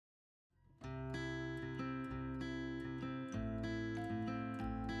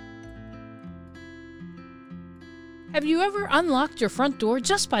Have you ever unlocked your front door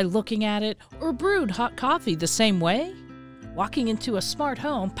just by looking at it, or brewed hot coffee the same way? Walking into a smart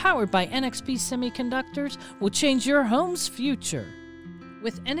home powered by NXP Semiconductors will change your home's future.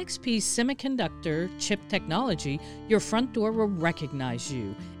 With NXP's semiconductor chip technology, your front door will recognize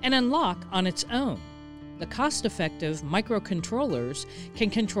you and unlock on its own. The cost-effective microcontrollers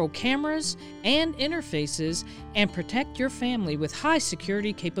can control cameras and interfaces and protect your family with high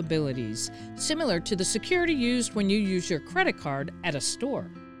security capabilities, similar to the security used when you use your credit card at a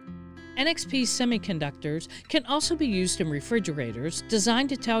store. NXP semiconductors can also be used in refrigerators designed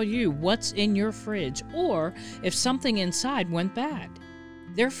to tell you what's in your fridge or if something inside went bad.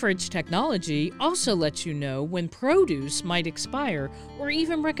 Their fridge technology also lets you know when produce might expire or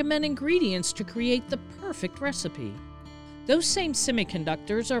even recommend ingredients to create the perfect recipe. Those same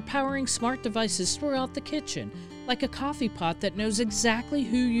semiconductors are powering smart devices throughout the kitchen, like a coffee pot that knows exactly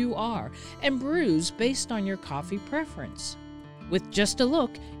who you are and brews based on your coffee preference. With just a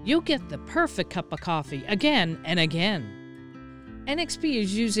look, you'll get the perfect cup of coffee again and again. NXP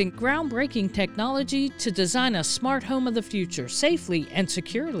is using groundbreaking technology to design a smart home of the future safely and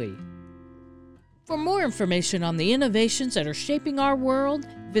securely. For more information on the innovations that are shaping our world,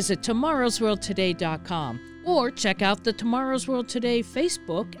 visit tomorrowsworldtoday.com or check out the Tomorrow's World Today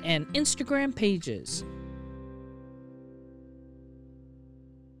Facebook and Instagram pages.